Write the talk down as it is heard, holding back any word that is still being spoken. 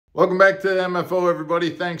Welcome back to MFO, everybody.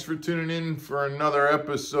 Thanks for tuning in for another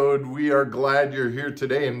episode. We are glad you're here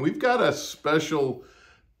today, and we've got a special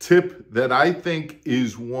tip that I think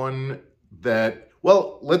is one that,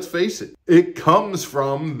 well, let's face it, it comes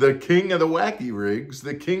from the king of the wacky rigs,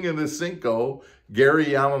 the king of the Senko, Gary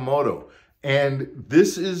Yamamoto. And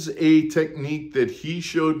this is a technique that he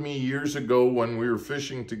showed me years ago when we were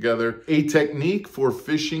fishing together, a technique for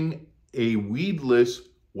fishing a weedless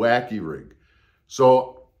wacky rig.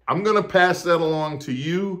 So I'm going to pass that along to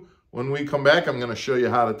you. When we come back, I'm going to show you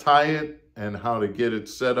how to tie it and how to get it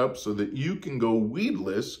set up so that you can go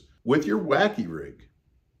weedless with your wacky rig.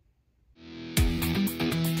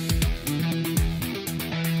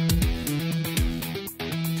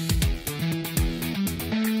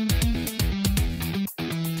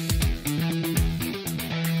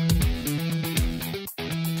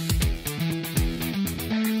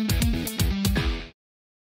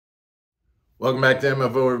 Welcome back to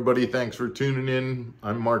MFO, everybody. Thanks for tuning in.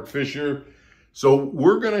 I'm Mark Fisher. So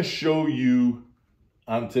we're going to show you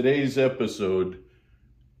on today's episode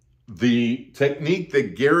the technique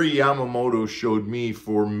that Gary Yamamoto showed me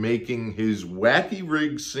for making his wacky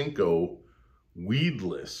rig Senko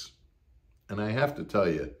weedless. And I have to tell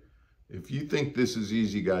you, if you think this is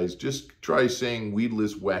easy, guys, just try saying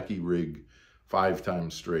weedless wacky rig 5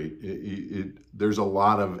 times straight. There's a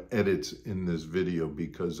lot of edits in this video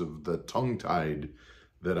because of the tongue-tied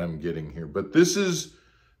that I'm getting here. But this is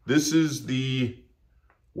the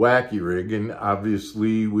wacky rig, and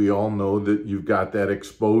obviously we all know that you've got that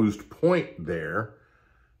exposed point there,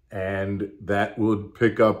 and that would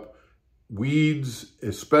pick up weeds,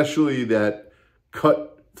 especially that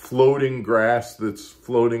cut floating grass that's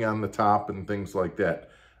floating on the top and things like that.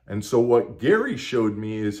 And so what Gary showed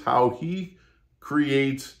me is how he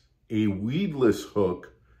creates a weedless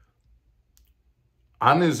hook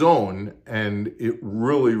on his own, and it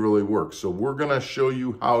really, really works. So we're going to show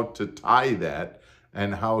you how to tie that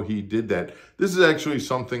and how he did that. This is actually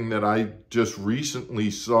something that I just recently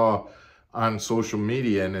saw on social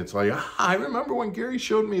media, and it's like, I remember when Gary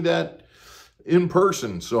showed me that in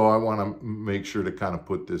person, so I want to make sure to kind of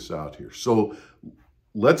put this out here. So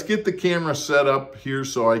let's get the camera set up here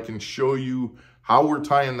so I can show you how we're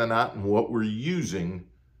tying the knot and what we're using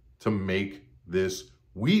to make this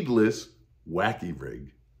weedless wacky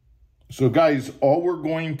rig. So guys, all we're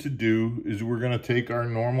going to do is we're going to take our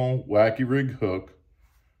normal wacky rig hook.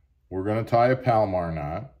 We're going to tie a Palomar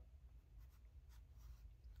knot.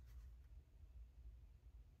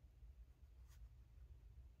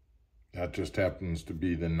 That just happens to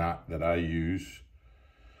be the knot that I use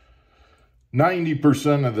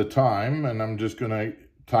 90% of the time, and I'm just going to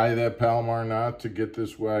tie that Palomar knot to get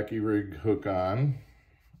this wacky rig hook on.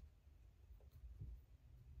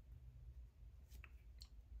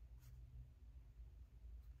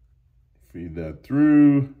 Feed that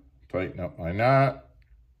through, tighten up my knot.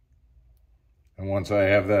 And once I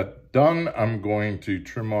have that done, I'm going to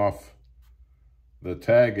trim off the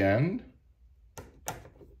tag end.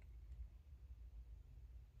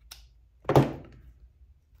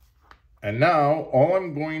 And now all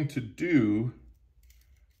I'm going to do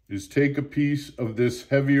is take a piece of this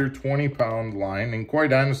heavier 20-pound line, and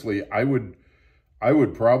quite honestly, I would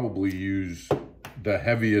probably use the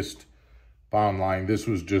heaviest pound line. This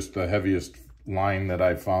was just the heaviest line that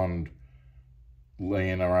I found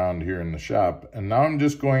laying around here in the shop. And now I'm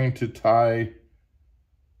just going to tie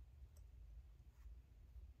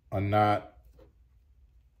a knot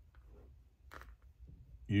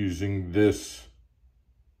using this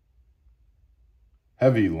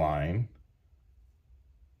heavy line.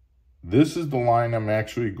 This is the line I'm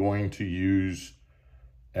actually going to use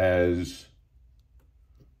as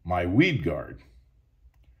my weed guard.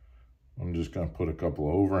 I'm just going to put a couple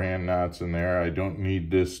of overhand knots in there. I don't need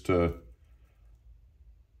this to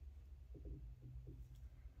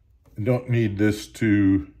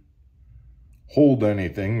hold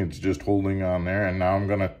anything. It's just holding on there. And now I'm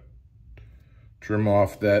going to trim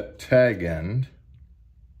off that tag end.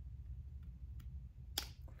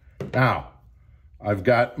 Now, I've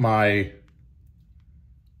got my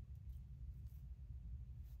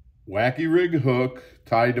wacky rig hook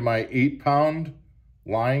tied to my 8-pound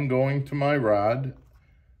line going to my rod.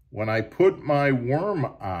 When I put my worm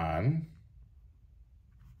on,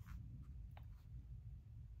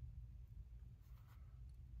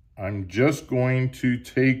 I'm just going to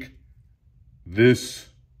take this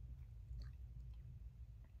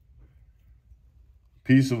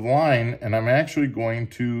piece of line and I'm actually going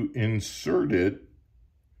to insert it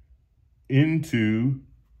into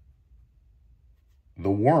the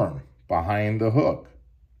worm behind the hook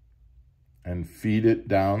and feed it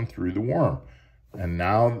down through the worm. And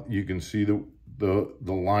now you can see the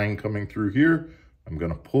line coming through here. I'm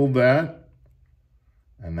going to pull that,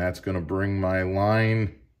 and that's going to bring my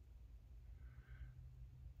line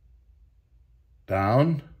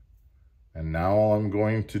down. And now all I'm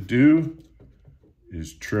going to do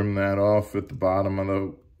is trim that off at the bottom of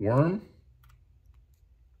the worm.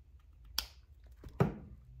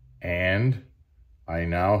 And I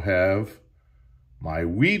now have my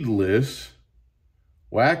Weedless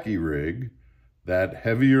Wacky rig. That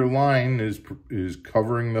heavier line is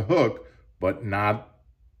covering the hook, but not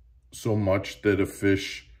so much that a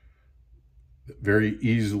fish, very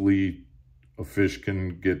easily a fish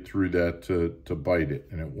can get through that to bite it,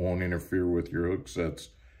 and it won't interfere with your hook sets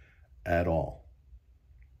at all.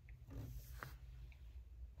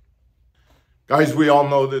 Guys, we all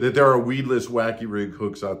know that there are Weedless Wacky rig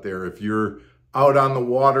hooks out there. If you're out on the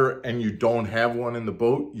water and you don't have one in the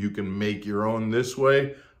boat, you can make your own this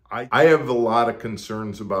way. I have a lot of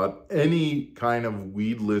concerns about any kind of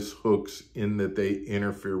weedless hooks in that they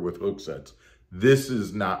interfere with hook sets. This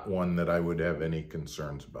is not one that I would have any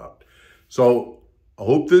concerns about. So I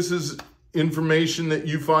hope this is information that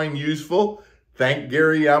you find useful. Thank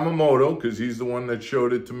Gary Yamamoto, because he's the one that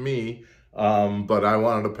showed it to me. But I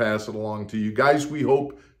wanted to pass it along to you guys. We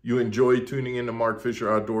hope you enjoy tuning into Mark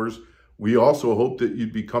Fisher Outdoors. We also hope that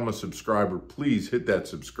you'd become a subscriber. Please hit that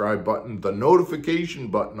subscribe button, the notification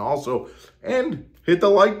button also, and hit the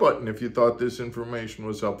like button if you thought this information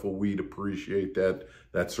was helpful. We'd appreciate that.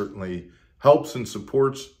 That certainly helps and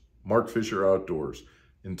supports Mark Fisher Outdoors.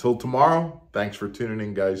 Until tomorrow, thanks for tuning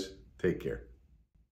in, guys. Take care.